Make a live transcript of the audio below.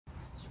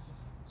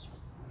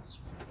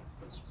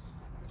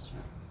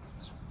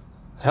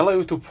Hello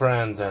YouTube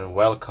friends and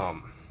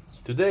welcome.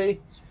 Today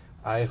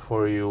I have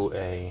for you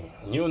a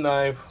new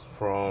knife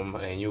from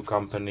a new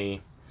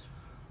company,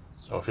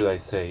 or should I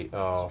say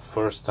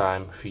first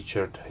time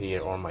featured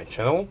here on my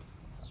channel.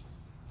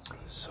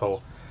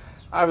 So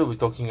I will be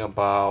talking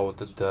about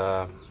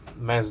the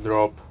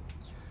Massdrop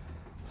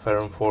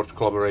Ferrum Forge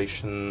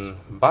collaboration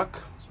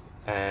buck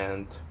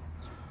and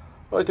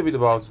a little bit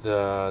about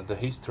the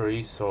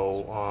history.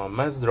 So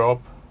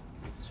Massdrop,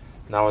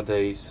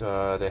 nowadays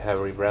they have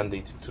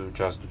rebranded to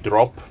just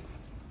Drop,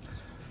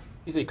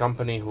 is a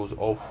company who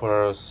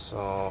offers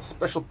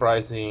special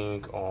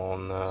pricing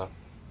on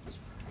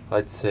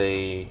let's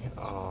say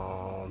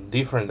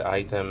different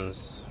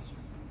items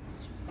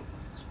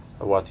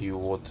what you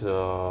would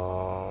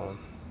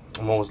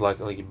most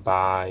likely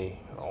buy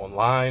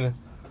online.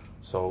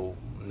 So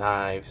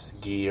knives,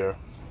 gear,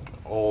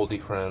 all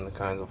different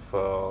kinds of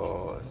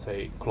let's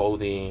say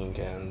clothing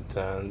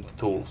and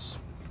tools.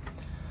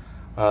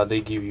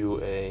 They give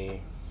you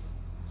a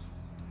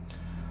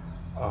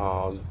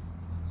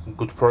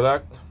good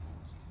product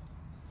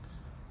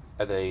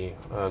at a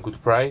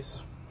good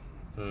price.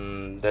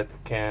 That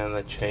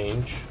can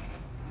change,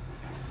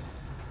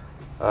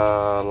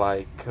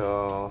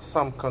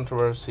 some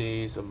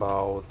controversies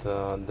about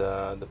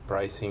the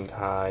pricing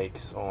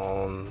hikes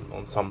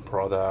on some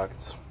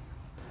products.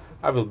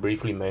 I will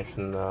briefly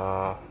mention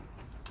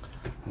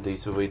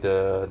this with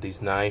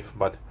this knife,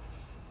 but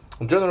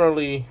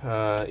generally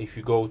if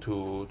you go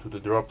to the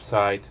Drop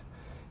site,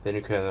 then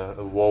you can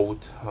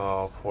vote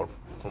for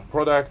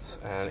products,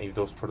 and if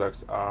those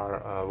products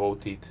are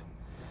voted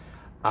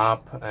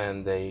up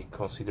and they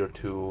consider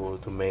to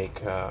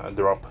make a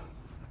Drop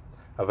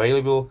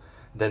available,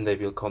 then they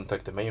will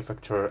contact the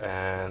manufacturer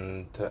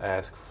and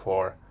ask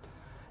for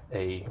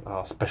a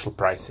special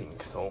pricing.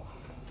 So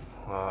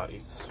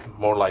it's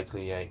more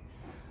likely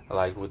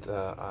like with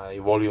a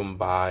volume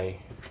buy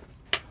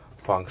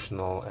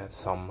functional at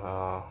some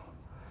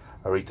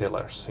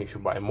retailers. If you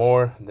buy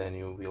more, then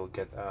you will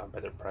get a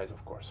better price,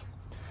 of course,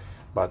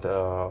 but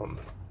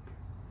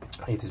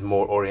it is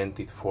more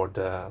oriented for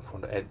the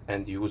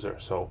end user.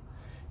 So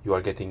you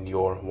are getting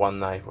your one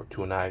knife or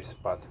two knives,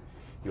 but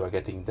you are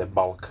getting the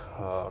bulk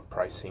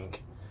pricing.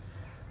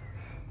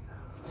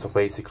 So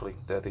basically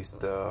that is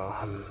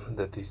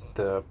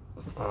the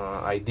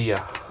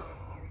idea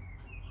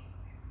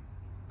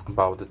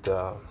about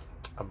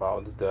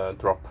the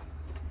Drop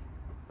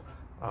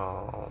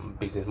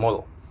business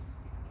model.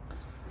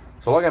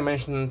 So like I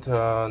mentioned,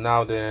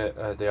 now they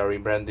are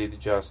rebranded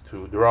just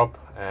to Drop,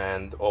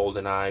 and all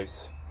the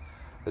knives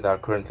that are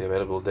currently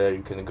available there,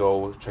 you can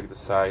go check the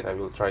site. I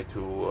will try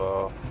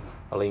to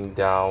link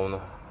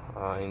down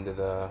into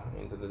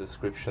the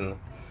description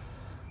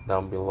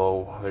down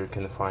below where you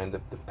can find the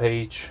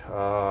page.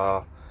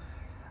 I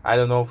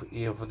don't know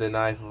if the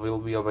knife will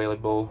be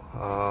available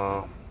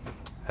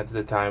at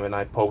the time when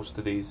I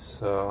post this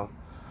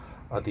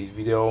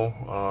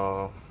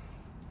video,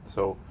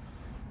 so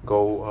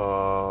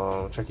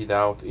go check it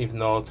out. If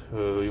not,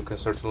 you can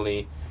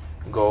certainly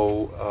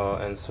go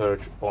and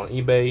search on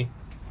eBay,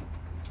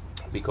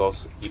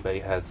 because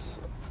eBay has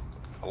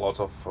lots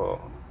of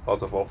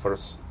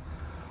offers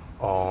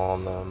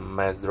on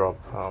Massdrop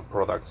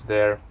products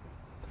there.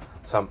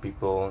 Some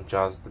people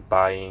just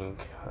buying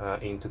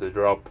into the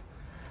Drop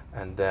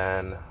and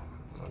then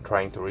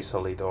trying to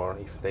resell it, or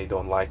if they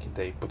don't like it,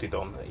 they put it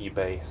on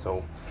eBay.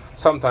 So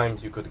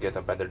sometimes you could get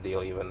a better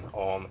deal even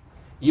on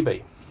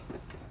eBay.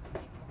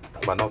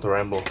 But not to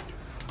ramble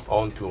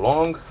on too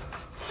long,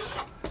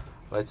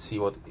 let's see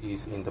what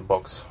is in the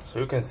box. So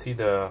you can see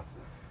the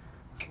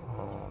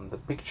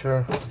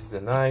picture. This is the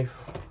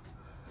knife.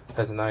 It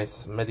has a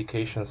nice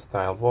medication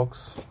style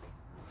box.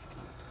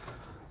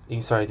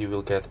 Inside you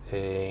will get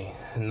a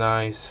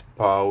nice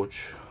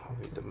pouch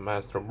with the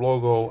Massdrop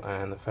logo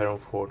and the Ferrum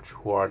Forge,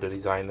 who are the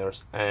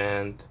designers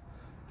and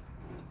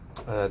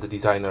the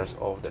designers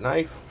of the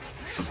knife.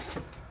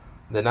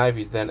 The knife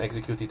is then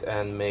executed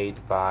and made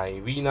by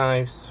V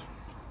Knives.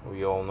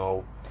 We all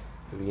know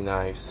V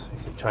Knives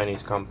is a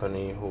Chinese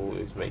company who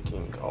is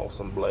making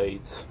awesome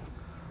blades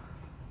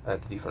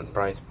at different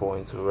price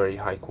points, very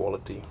high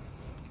quality.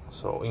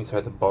 So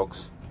inside the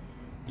box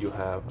you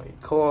have a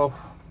cloth,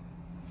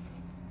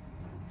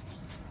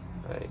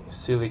 a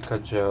silica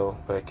gel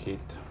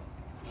packet.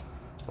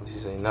 This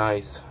is a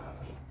nice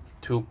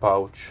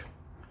 2-pouch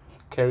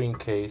carrying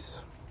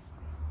case,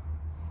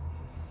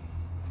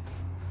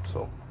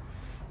 so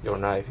your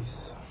knife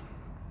is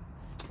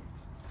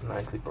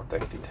nicely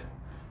protected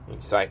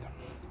inside.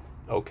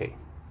 Okay,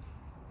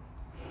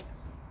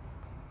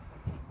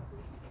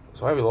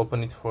 so I will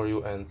open it for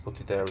you and put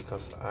it there,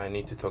 because I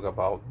need to talk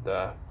about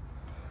the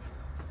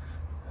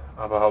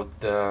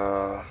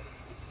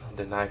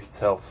knife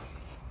itself,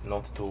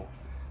 not to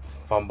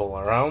fumble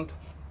around.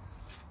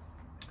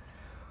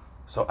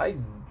 So I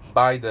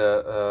buy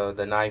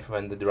the knife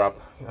when the Drop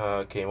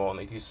came on.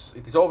 It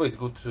is always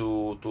good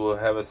to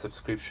have a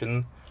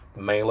subscription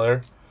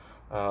mailer.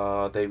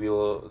 They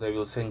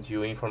will send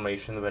you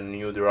information when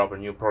new Drop or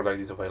new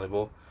product is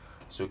available,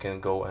 so you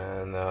can go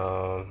and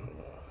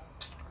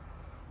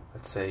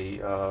let's say,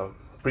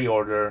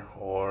 pre-order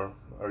or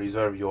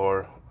reserve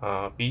your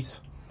piece.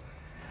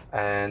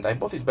 And I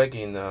bought it back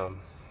in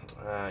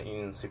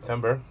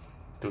September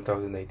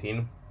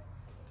 2018.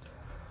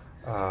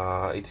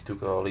 It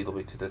took a little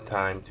bit of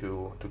time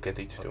to get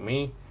it to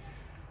me,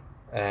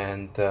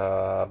 and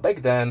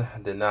back then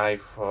the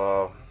knife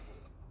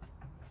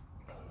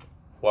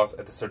was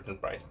at a certain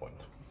price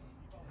point.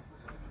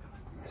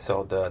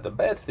 So the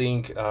bad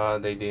thing,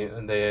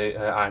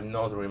 I'm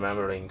not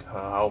remembering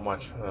how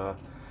much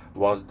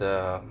was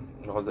the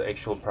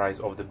actual price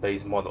of the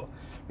base model,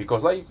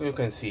 because like you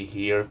can see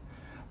here,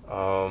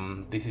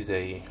 this is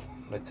a,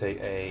 let's say,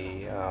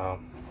 a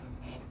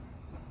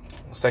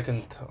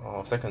second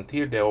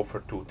tier. They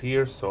offer two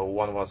tiers. So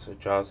one was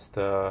just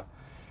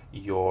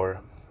your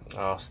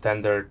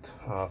standard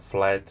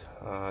flat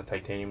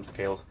titanium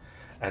scales,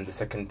 and the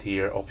second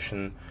tier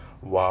option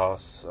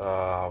was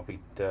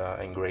with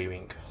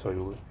engraving.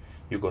 So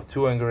you got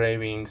two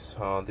engravings.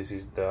 This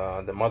is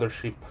the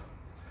mothership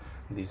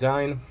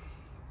design,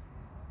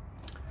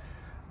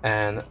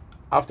 and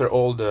after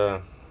all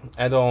the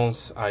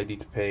add-ons I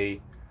did pay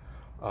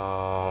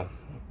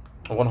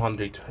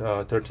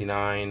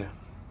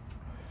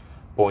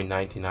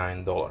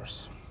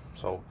 $139.99.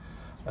 So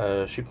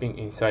shipping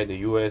inside the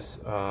US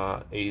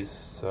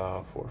is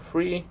for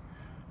free,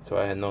 so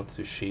I had not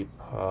to ship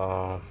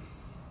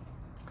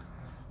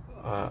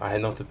I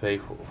had not to pay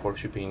for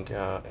shipping.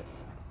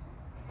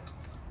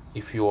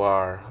 If you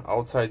are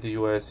outside the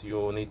US,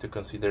 you need to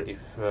consider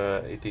if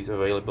it is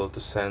available to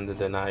send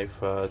the knife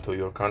to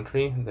your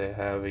country. They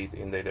have it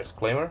in their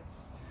disclaimer.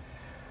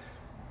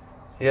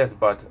 Yes,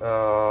 but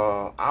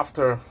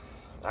after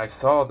I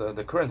saw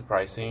the current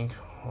pricing,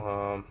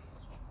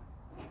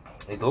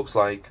 it looks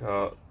like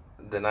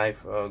the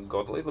knife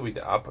got a little bit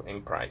up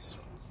in price.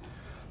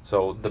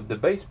 So the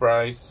base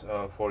price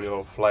for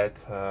your flat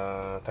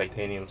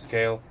titanium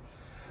scale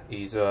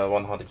is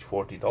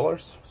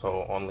 $140,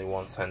 so only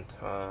 1 cent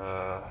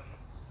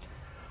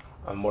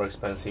more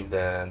expensive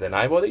than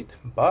I bought it.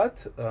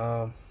 But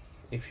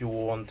if you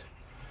want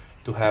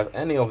to have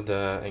any of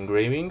the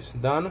engravings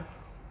done,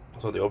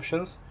 so the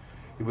options,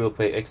 you will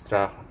pay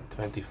extra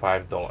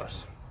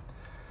 $25.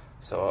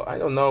 So I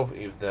don't know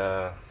if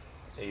the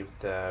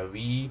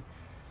V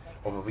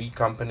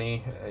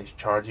company is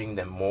charging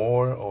them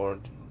more, or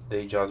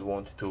they just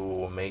want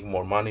to make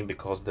more money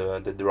because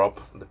the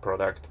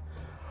product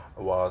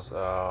was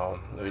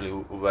really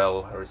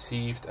well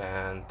received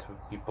and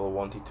people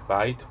wanted to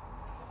buy it.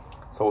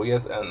 So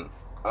yes, and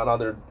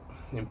another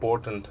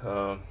important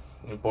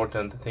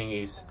thing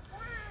is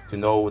to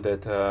know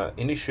that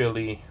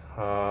initially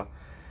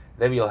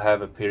they will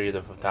have a period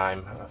of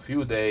time, a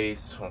few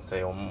days, let's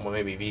say, or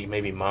maybe week,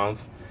 maybe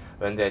month,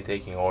 when they're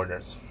taking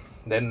orders.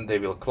 Then they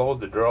will close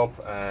the drop,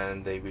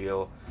 and they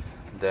will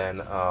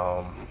then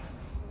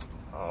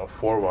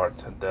forward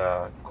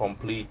the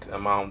complete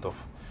amount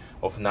of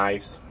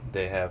knives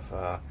they have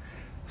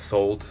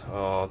sold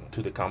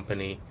to the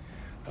company,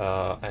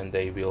 and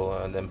they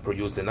will then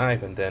produce the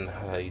knife, and then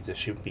it's a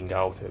shipping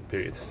out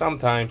period.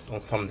 Sometimes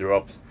on some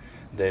drops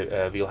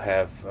they will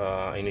have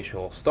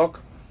initial stock,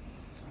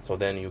 so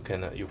then you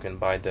can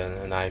buy the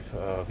knife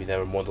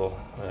whatever model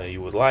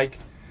you would like,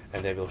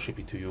 and they will ship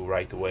it to you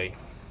right away.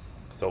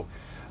 So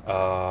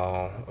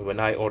when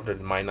I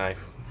ordered my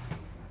knife,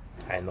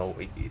 I know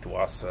it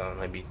was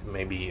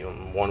maybe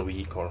 1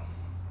 week or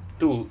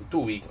two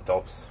weeks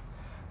tops.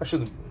 I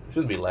should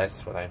be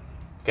less, but I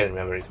can't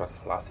remember. It was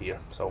last year,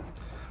 so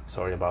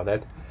sorry about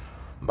that.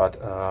 But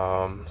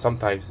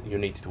sometimes you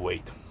need to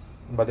wait,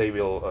 but they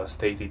will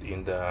state it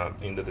in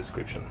the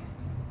description.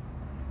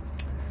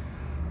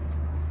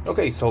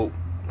 Okay, so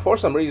for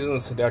some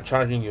reasons they are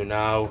charging you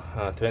now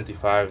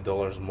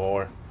 $25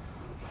 more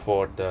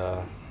for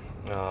the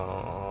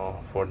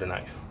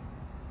knife.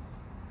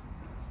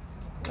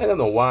 I don't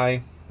know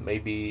why.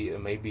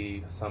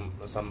 Maybe some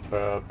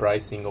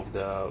pricing of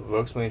the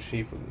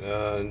workmanship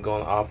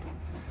gone up,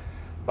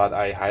 but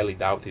I highly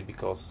doubt it,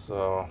 because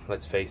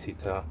let's face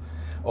it,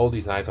 all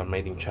these knives are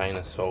made in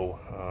China, so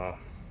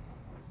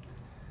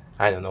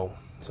I don't know.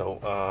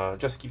 So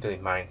just keep that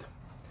in mind.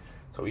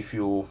 So if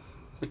you,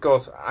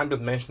 because I'm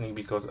just mentioning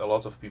because a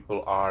lot of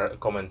people are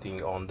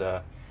commenting on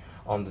the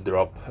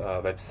drop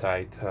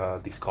website,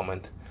 this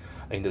comment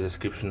in the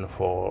description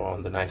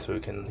on the knife, so you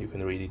can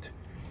read it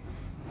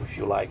if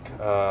you like.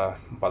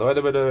 But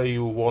whether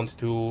you want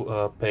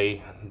to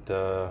pay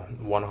the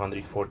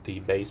 140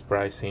 base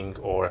pricing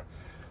or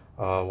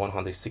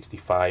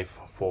 165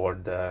 for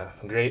the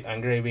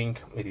engraving,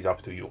 it is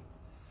up to you.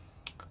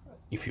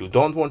 If you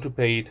don't want to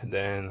pay it,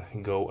 then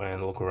go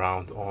and look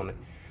around on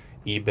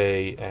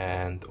eBay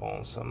and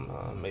on some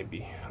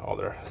maybe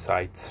other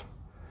sites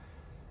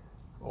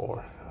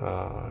or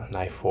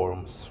knife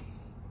forums.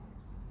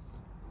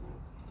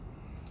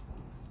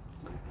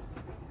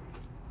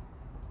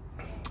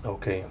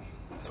 Okay,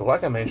 so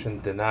like I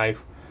mentioned, the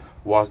knife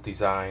was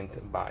designed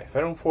by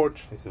Ferrum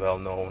Forge. It's a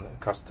well-known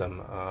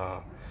custom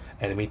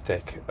and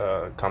mid-tech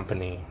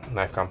company,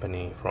 knife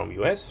company from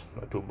US,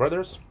 two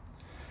brothers.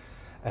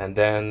 and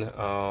then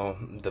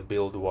the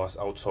build was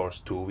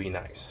outsourced to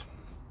V-Knives.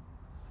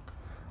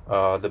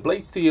 The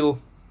blade steel,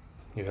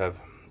 you have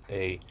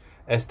a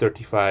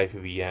S35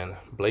 VN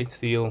blade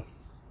steel.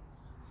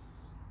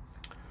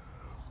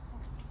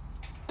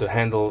 The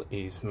handle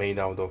is made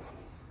out of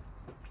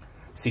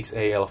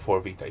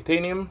 6AL4V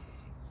titanium,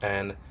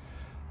 and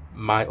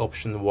my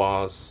option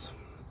was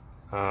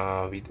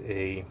with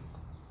a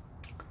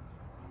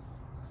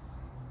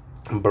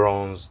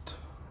bronzed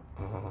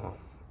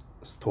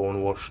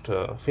stone washed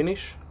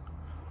finish.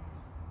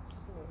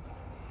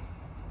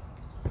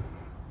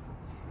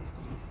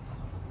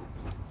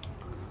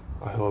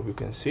 I hope you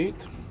can see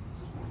it.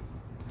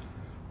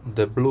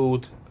 The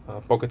blued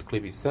pocket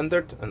clip is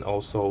standard, and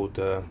also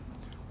the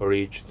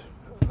ridged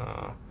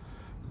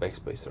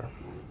backspacer.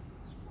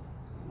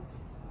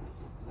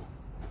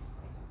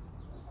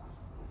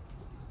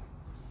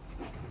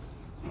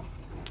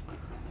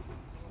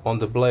 On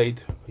the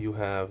blade you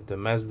have the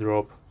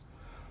Massdrop,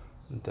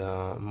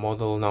 the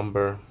model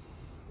number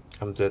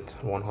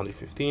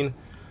MZ115,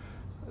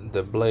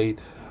 the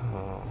blade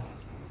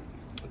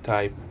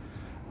type,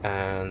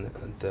 and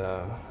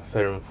the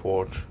Ferrum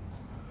Forge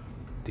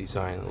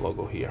design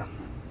logo here.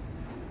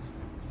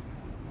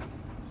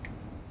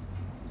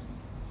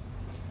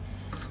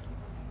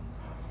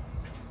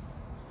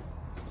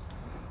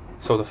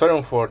 So the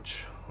Ferrum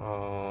Forge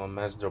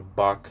Massdrop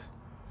buck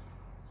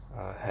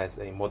has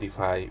a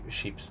modified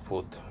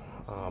sheepsfoot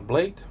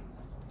blade.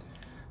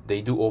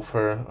 They do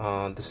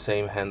offer the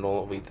same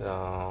handle with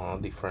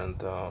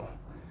different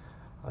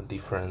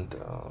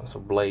so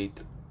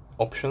blade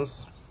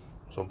options,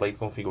 so blade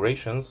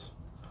configurations,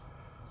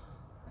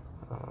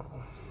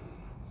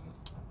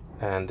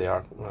 and they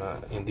are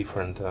in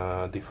different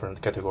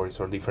categories,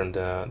 or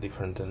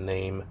different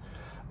name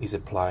is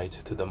applied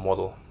to the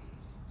model,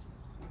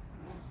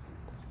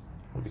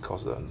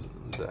 because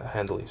the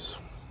handle is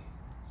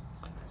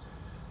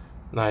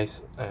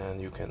nice and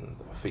you can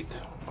fit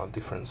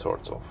different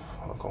sorts of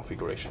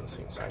configurations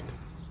inside.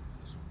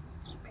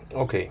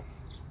 Okay,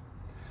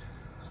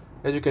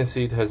 as you can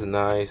see, it has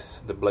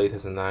the blade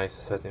has a nice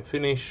satin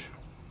finish.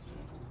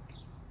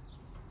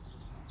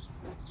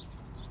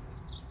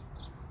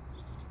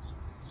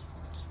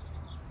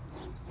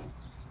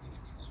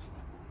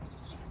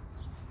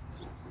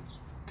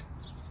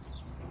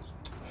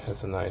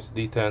 Has a nice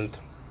detent.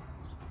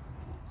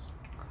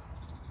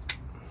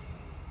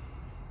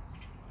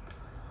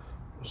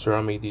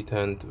 Ceramic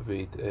detent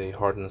with a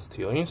hardened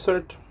steel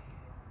insert.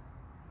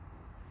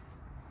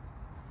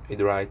 It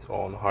rides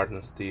on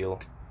hardened steel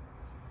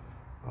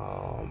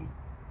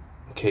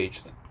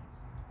caged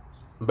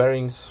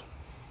bearings.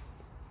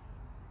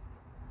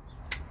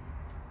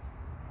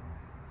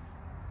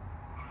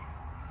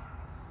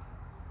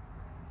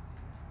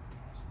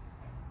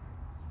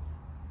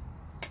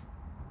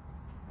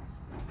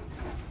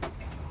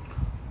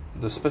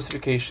 The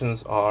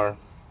specifications are,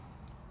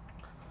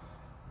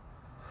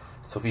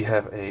 so we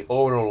have a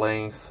overall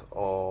length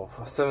of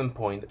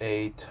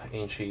 7.8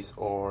 inches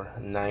or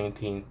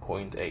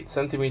 19.8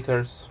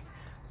 centimeters.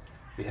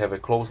 We have a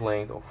close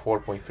length of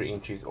 4.3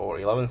 inches or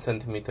 11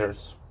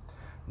 centimeters.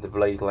 The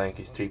blade length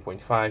is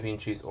 3.5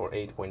 inches or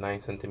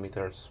 8.9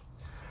 centimeters.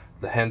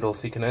 The handle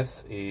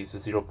thickness is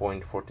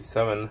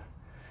 0.47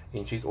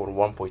 inches or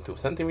 1.2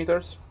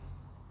 centimeters.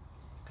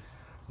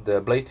 The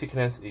blade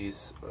thickness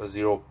is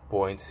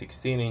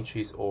 0.16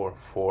 inches or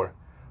 4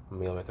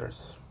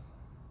 millimeters.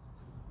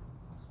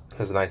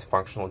 Has a nice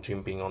functional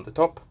jimping on the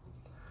top,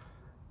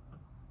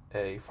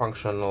 a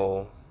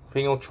functional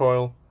finger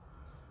choil,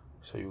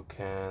 so you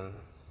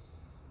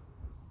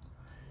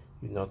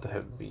not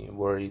have been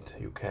worried,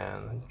 you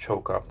can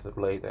choke up the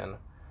blade and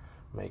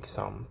make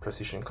some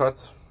precision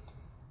cuts.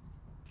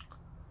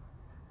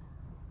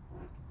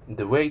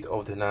 The weight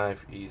of the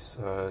knife is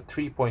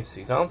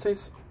 3.6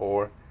 ounces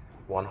or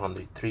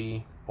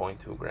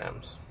 103.2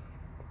 grams.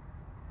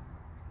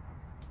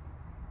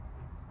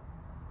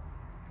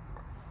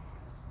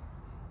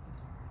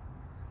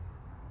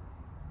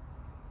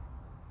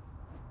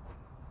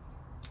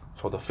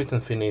 So the fit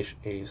and finish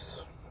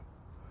is,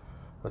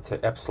 let's say,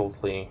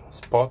 absolutely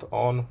spot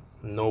on,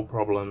 no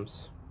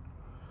problems.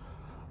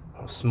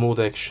 Smooth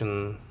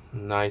action,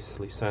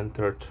 nicely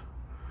centered.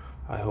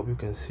 I hope you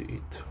can see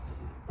it,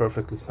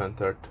 perfectly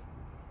centered.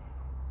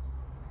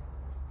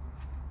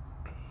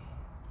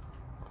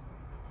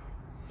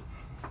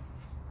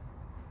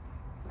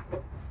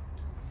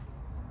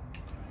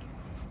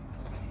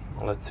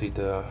 Let's see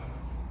the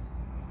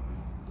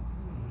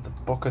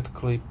pocket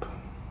clip.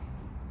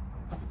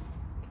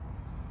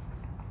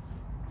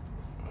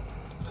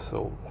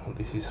 So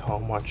this is how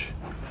much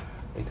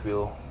it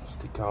will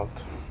stick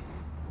out.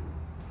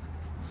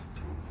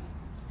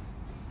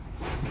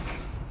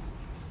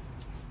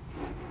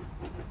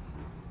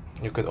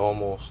 You could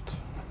almost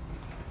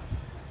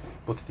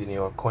put it in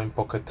your coin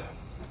pocket.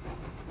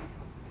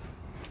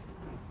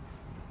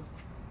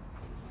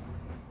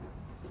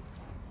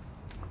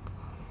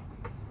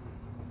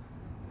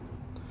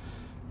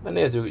 And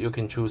yes, you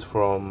can choose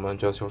from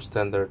just your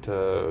standard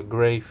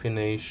gray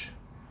finish,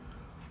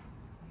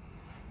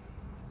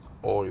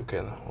 or you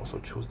can also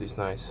choose this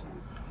nice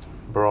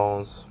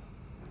bronze,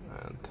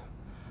 and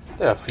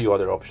there are a few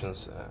other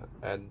options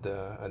at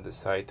the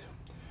site.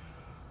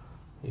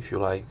 If you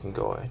like, you can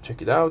go and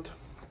check it out.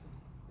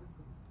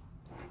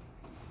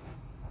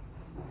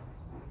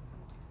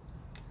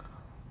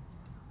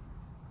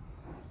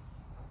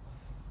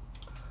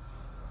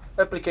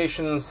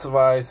 Applications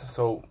wise,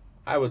 so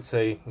I would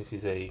say this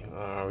is a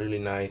really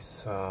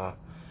nice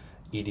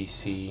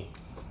EDC,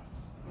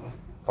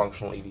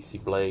 functional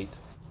EDC blade.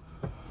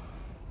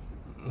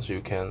 So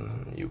you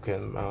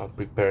can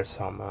prepare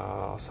some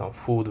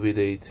food with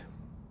it.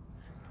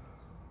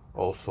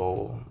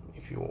 Also,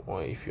 if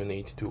you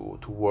need to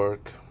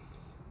work,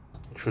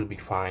 it should be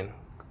fine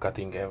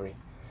cutting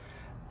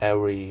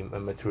every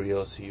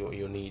materials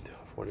you need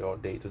for your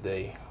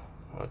day-to-day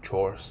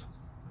chores.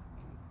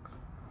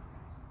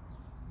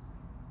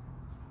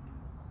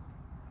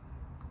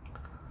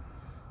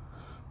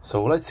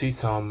 So let's see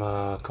some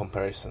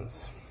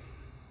comparisons.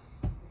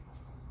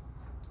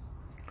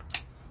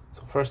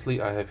 So firstly,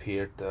 I have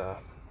here the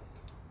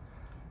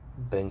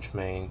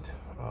Benchmade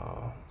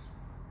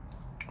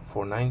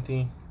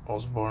 490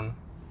 Osborne.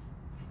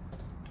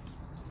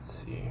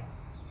 Let's see.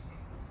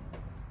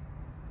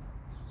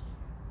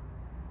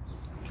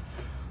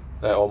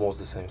 They're almost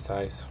the same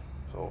size,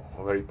 so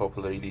a very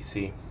popular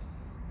EDC.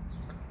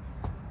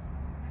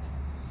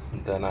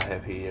 Then I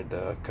have here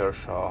the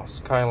Kershaw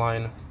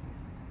Skyline.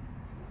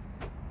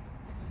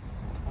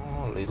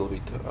 A little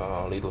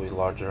bit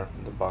larger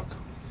in the back.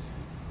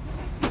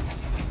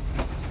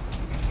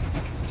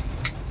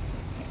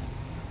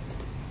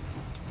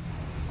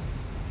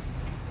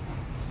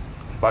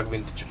 Back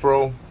Vintage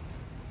Pro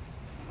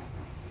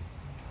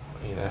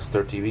in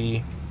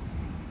S30V,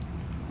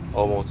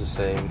 almost the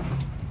same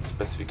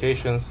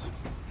specifications,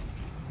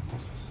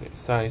 same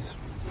size.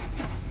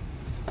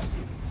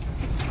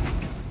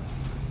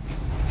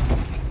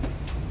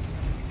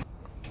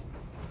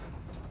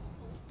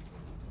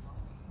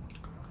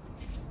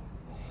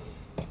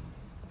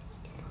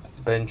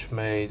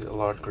 Benchmade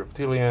large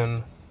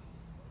griptilian,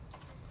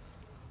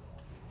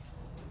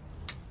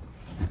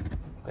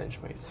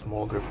 Benchmade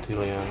small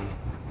griptilian,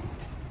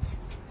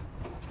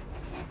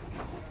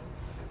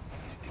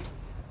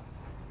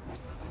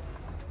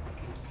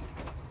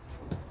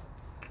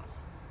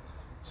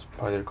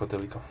 Spyderco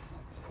Delica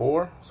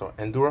 4, so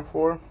Endura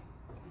 4,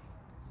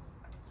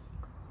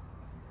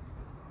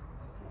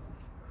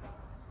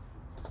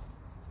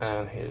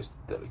 and here's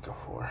Delica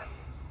 4.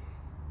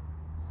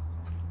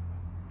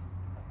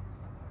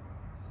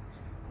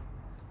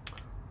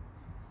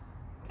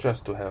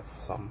 Just to have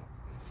some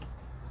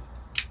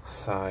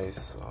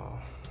size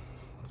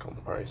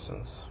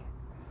comparisons.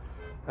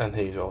 And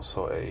here is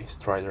also a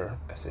Strider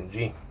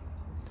SNG.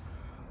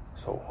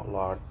 So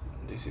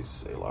this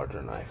is a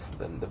larger knife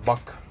than the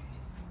Buck.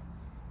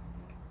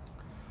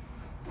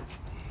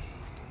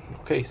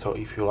 Okay, so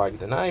if you like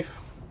the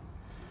knife,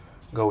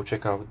 go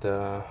check out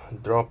the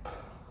Drop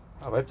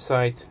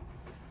website.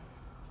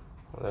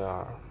 There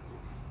are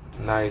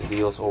nice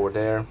deals over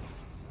there.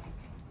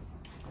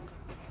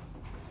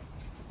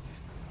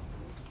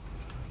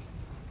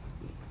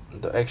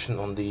 The action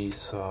on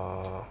these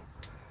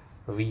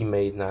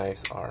V-made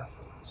knives are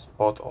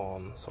spot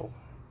on, so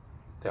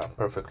they are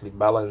perfectly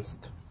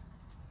balanced.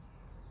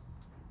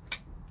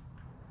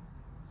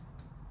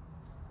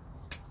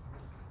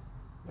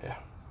 Yeah,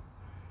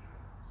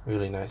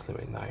 really nicely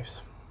made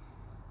knives.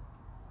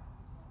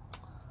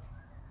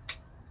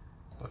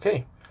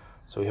 Okay,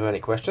 so if you have any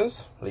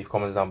questions, leave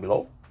comments down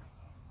below.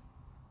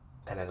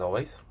 And as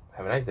always,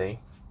 have a nice day.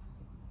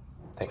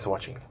 Thanks for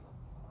watching.